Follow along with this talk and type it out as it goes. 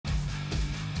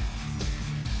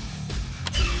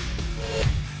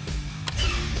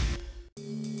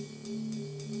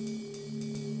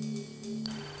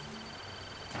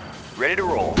Ready to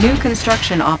roll. New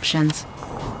construction options.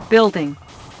 Building.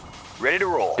 Ready to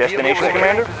roll. Destination,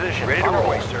 Commander? Position. Ready to On our roll.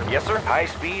 way, sir. Yes, sir. High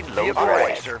speed, low Vehicle drag.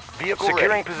 ready, sir. Vehicle Securing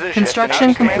ready. position. Construction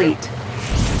Destination, complete.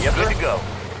 Yes, good to go.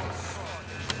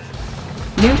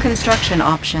 New construction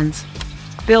options.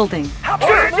 Building.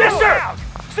 Sir, yes, sir!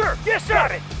 Sir, yes, sir!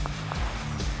 Got it.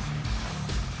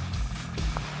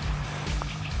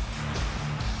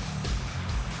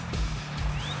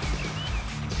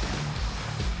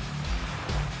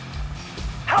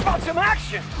 How about some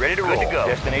action? Ready to Good roll. to go.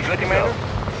 Destination, Good to Commander?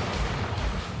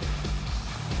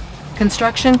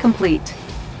 Construction complete.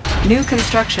 New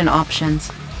construction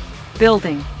options.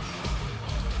 Building.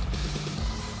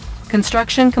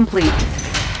 Construction complete.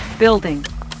 Building.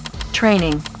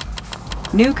 Training.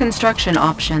 New construction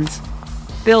options.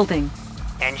 Building.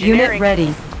 Unit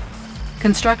ready.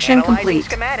 Construction Analyzing complete.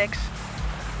 schematics.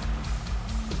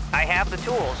 I have the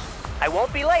tools. I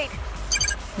won't be late.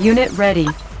 Unit ready.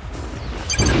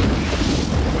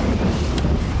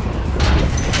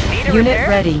 Need a Unit repair?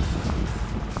 ready.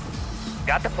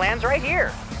 Got the plans right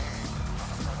here.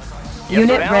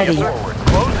 Unit sir. ready. Forward.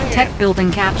 Closing in. Tech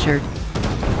building captured.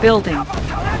 Building.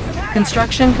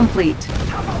 Construction complete.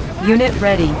 Unit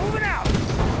ready. Moving out.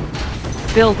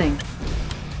 Building.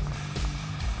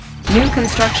 New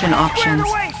construction options.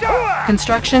 Away, sir!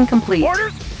 Construction complete.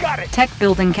 Orders? Got it. Tech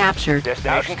building captured.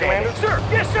 Destination, Commander? Sir,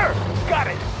 yes, sir! Got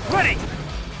it. Ready.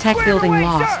 Tech Squared building away,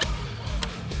 lost. sir.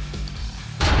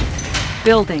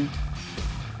 Building.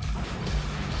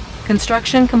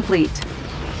 Construction complete.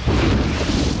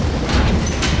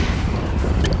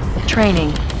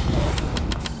 Training.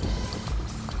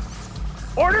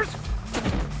 Orders?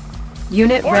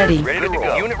 Unit ready. Ready to Good to roll.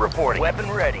 go. Unit reporting. Weapon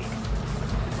ready.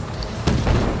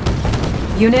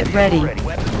 Unit ready. Weapon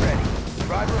ready.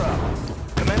 Driver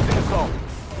up. Commencing assault.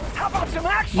 How about some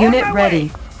action? Unit On my ready.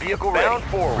 way. Vehicle Bound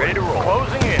ready. forward. Ready to roll.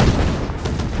 Closing in.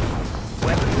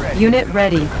 Weapon ready. Unit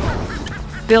ready.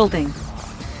 Building.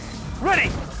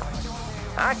 Ready.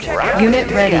 I check Right. out.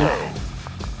 Unit ready.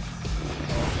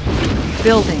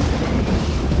 Building.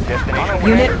 Destination.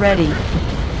 Unit ready.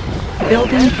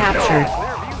 Building captured.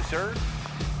 Clear view, sir.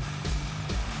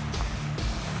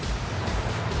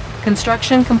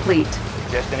 Construction complete.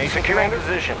 Destination, Securing Commander.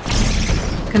 position.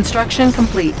 Construction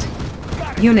complete.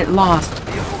 Unit lost.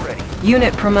 Vehicle ready.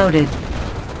 Unit promoted.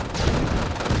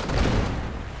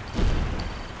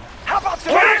 How about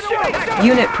some action?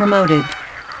 Unit promoted.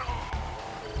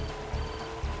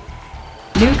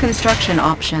 New construction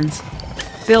options.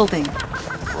 Building.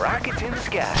 Rockets in the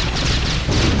sky.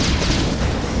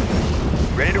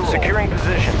 Ready to roll. Securing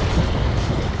position.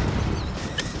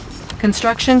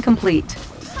 Construction complete.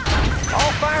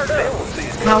 All fired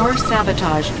up. Power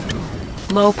sabotaged.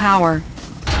 Low power.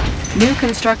 New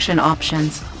construction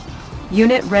options.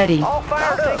 Unit ready. All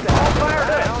fired up. All fired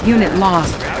up. Unit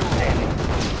lost.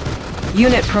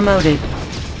 Unit promoted.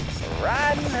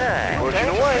 Riding high. Pushing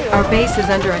away. Our base is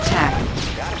under attack.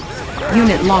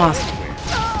 Unit lost.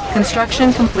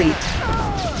 Construction complete.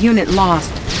 Unit lost.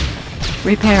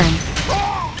 Repairing.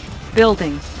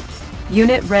 Building.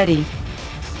 Unit ready.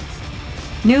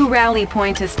 New rally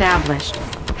point established.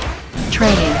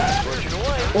 Training.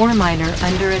 Ore miner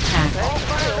under attack.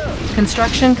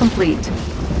 Construction complete.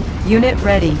 Unit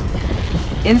ready.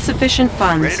 Insufficient Ready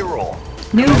funds. to roll.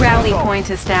 New rally point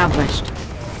established.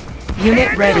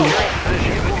 Unit ready.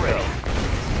 Position. Good to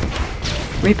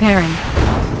go. Repairing.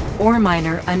 Ore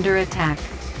miner under attack.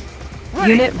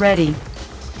 Unit ready.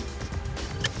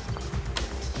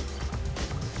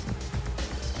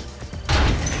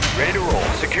 Ready to roll.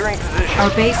 Securing position. Our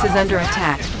base is under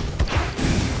attack.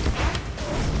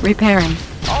 Repairing.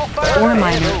 Ore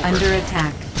miner under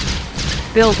attack.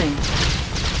 Building.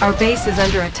 Our base is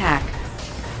under attack.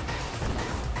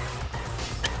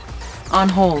 On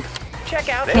hold. Check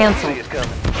out. Cancel. Is coming.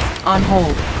 On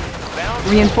hold.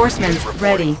 Reinforcements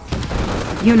ready.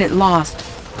 Unit lost.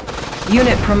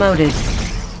 Unit promoted.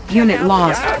 Unit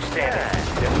lost. Outstanding.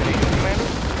 Destination,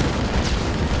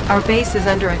 Commander. Our base is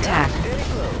under attack. Steady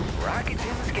glow. Rockets in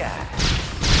the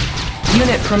sky.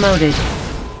 Unit promoted.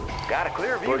 Got a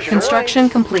clear view. Construction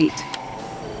complete.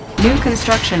 New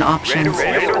construction options.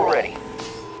 Ready to roll. Ready.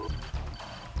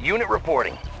 Unit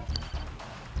reporting.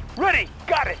 Ready.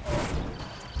 Got it.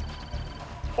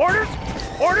 Orders.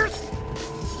 Orders.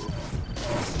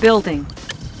 Building.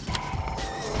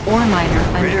 Ore miner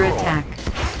Ready under to roll. attack.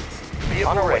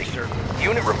 Vehicle On our way, ready. sir.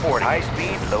 Unit report. High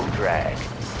speed, low drag.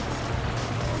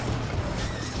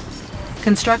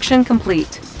 Construction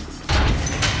complete.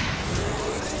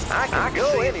 I can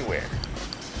go anywhere.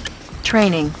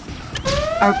 Training.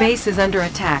 Our base is under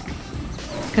attack.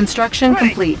 Construction Ready.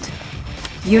 complete.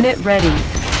 Unit ready.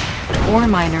 Ore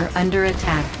miner under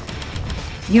attack.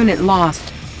 Unit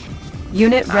lost.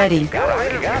 Unit ready.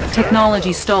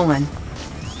 Technology stolen.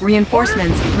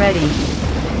 Reinforcements ready.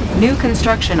 New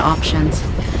construction options.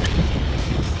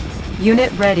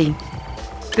 Unit ready.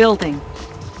 Building.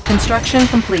 Construction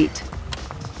complete.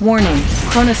 Warning,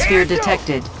 chronosphere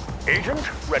detected. Agent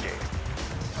ready.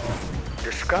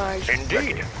 Disguise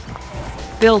indeed.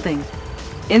 Building.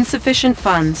 Insufficient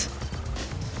funds.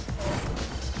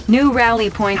 New rally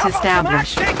point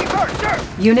established.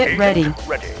 Unit ready.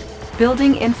 Ready.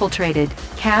 Building infiltrated.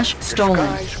 Cache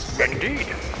stolen. Disguise indeed.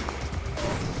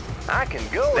 I can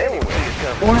go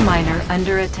anywhere. Ore miner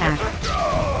under attack.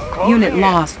 Unit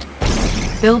lost.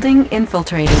 Building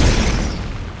infiltrated.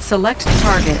 Select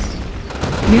target.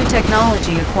 New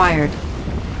technology acquired.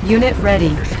 Unit ready.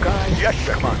 Disguise. Yes,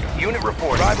 sir. Commander. Unit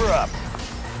report. Driver up.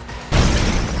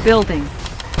 Building.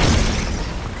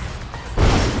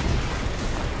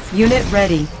 Unit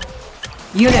ready.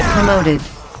 Unit promoted.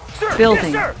 Sir,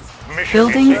 Building. Yes, sir. Mission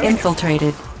Building accepted.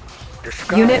 infiltrated.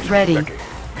 Disguise Unit ready.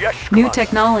 Yes, New Commander.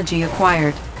 technology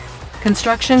acquired.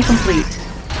 Construction complete.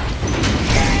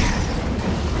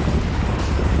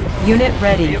 Unit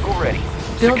ready. Vehicle ready.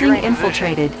 Building Securing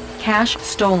infiltrated. Cache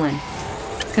stolen.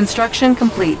 Construction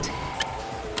complete.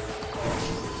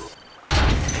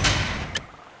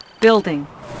 Building.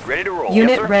 position. Ready to roll. Unit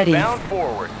Yes, sir. ready. Bound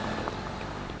forward.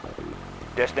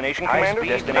 Destination commander.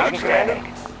 Destination commander.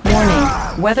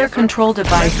 Warning. Weather control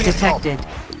device detected.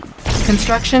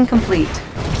 Construction complete.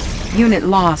 Unit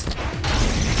lost.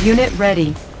 Unit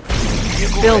ready.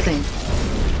 Vehicle Building.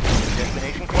 ready.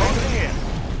 Destination closing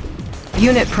in.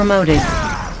 Unit promoted.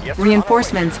 Yes, sir.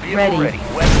 Reinforcements Vehicle ready.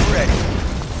 Weapon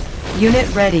ready.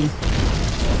 Unit ready.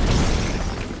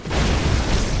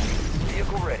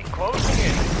 Vehicle ready. Closing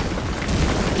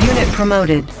in. Unit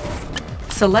promoted.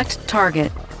 Select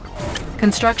target.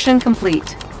 Construction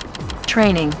complete.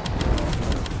 Training.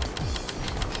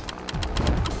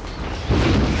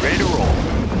 Ready to roll.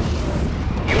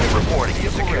 Unit reporting.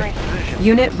 Securing position.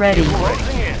 Unit ready.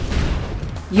 Closing in.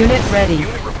 Unit ready.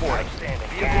 Unit reporting. Outstanding.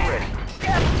 Vehicle ready.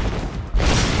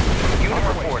 Unit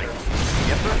reporting.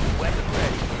 Yes, sir. Weapon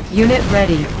ready. Unit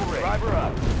ready. Vehicle ready. Driver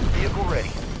up. Vehicle ready.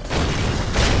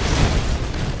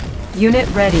 Unit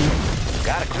ready.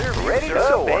 Got a clear view, ready to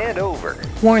go. Band over.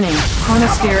 Warning.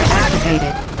 Chronosphere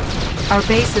activated. Our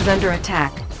base is under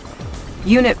attack.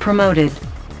 Unit promoted.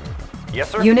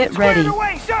 Yes, sir. Unit ready.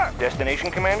 Away, sir.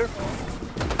 Destination commander.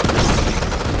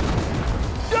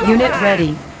 Unit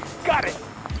ready. Got it.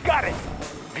 Got it.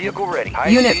 Vehicle ready.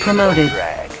 Unit High-speed promoted. low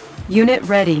drag. Unit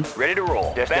ready. Ready to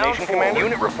roll. Destination commander.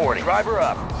 Unit reporting. Driver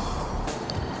up.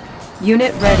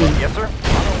 Unit ready. Yes, sir. On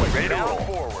our way. Ready to roll.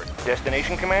 Forward.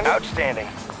 Destination commander. Outstanding.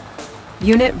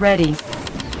 Unit ready.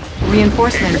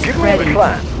 Reinforcements ready.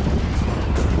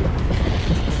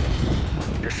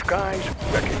 Disguise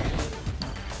ready.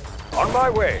 On my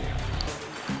way.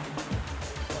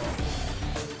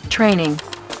 Training.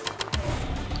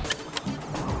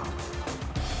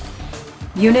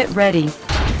 Unit ready.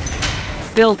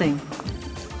 Building.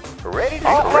 Ready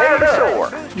to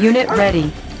soar. Unit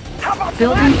ready.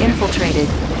 Building infiltrated.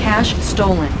 Cache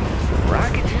stolen.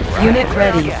 Unit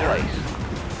ready.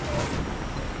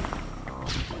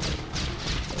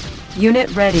 Unit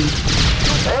ready.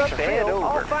 Up and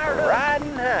over.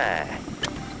 Riding high.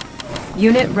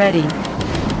 Unit ready.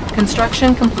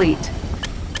 Construction complete.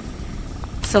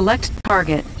 Select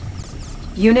target.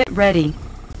 Unit ready.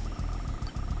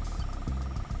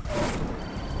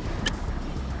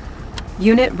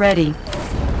 Unit ready.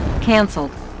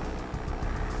 Cancelled.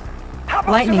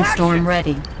 Lightning storm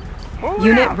ready.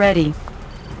 Unit ready.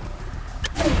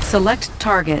 Select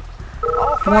target.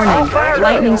 Warning.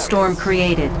 Lightning storm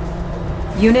created.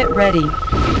 Unit ready.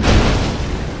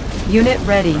 Unit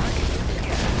ready.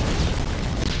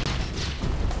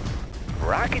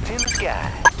 Rockets in the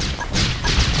sky.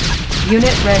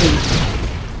 Unit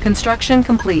ready. Construction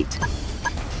complete.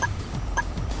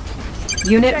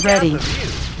 Unit ready.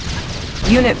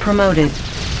 Unit promoted.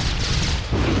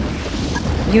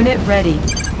 Unit ready.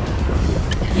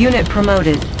 Unit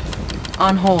promoted.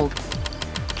 On hold.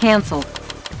 Cancel.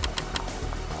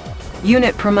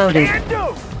 Unit promoted. Can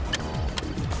do.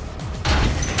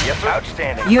 Yes, sir.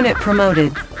 Outstanding. Unit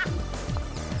promoted.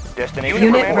 Destination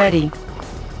Unit commander. ready.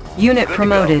 Unit Good to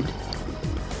promoted.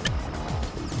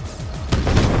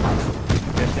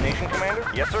 Destination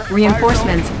commander. Yes, sir.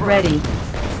 Reinforcements Fire zone ready.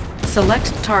 Select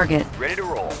target. confirmed. Ready to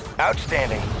roll.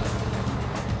 Outstanding.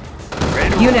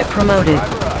 Ready to Unit roll. promoted.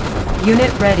 Driver up.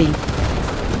 Unit ready.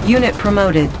 Unit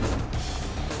promoted.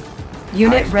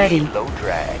 Unit High ready. speed, low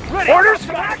drag. Orders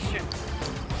for action.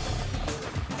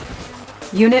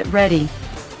 Unit ready.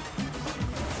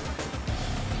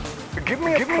 Give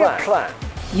me a plan.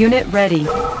 Unit ready.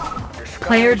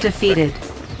 Player defeated.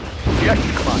 Yes,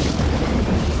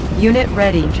 Commander. Unit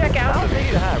ready. Check out. I'll take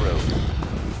the high road.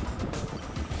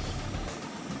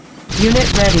 Unit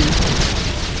ready.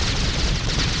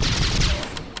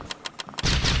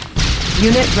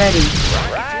 Unit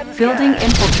ready. Building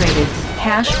infiltrated.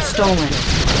 Cache stolen.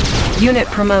 Unit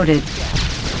promoted.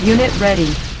 Unit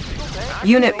ready.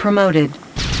 Unit promoted.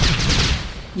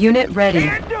 Unit ready.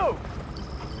 Can do.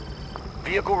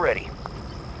 Vehicle ready.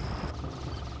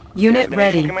 Unit Destination,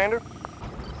 ready. Commander?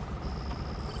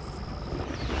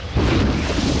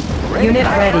 Unit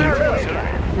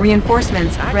ready.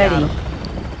 Reinforcements ready.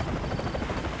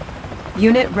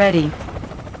 Unit ready.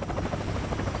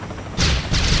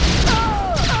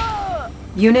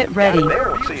 Unit ready.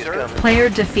 There, sir. Player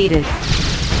defeated.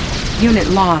 Unit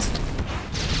lost.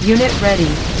 Unit ready.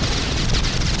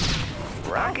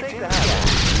 Rocket to the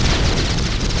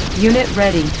high Unit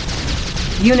ready.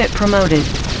 Unit promoted.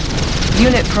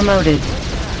 Unit promoted.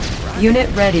 Unit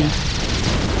ready.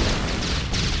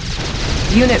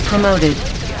 Unit promoted.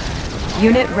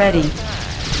 Unit ready.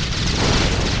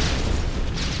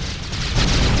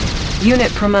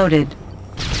 Unit promoted.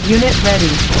 Unit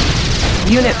ready.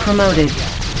 Unit promoted.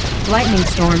 Lightning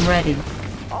storm ready.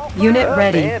 Unit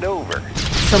ready. And over.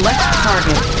 Select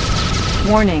target.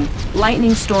 Warning.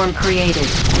 Lightning storm created.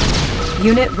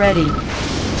 Unit ready.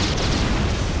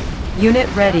 Unit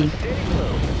ready.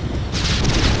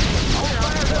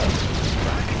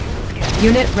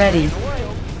 Unit ready.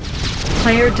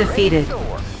 Player defeated.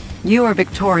 You are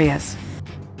victorious.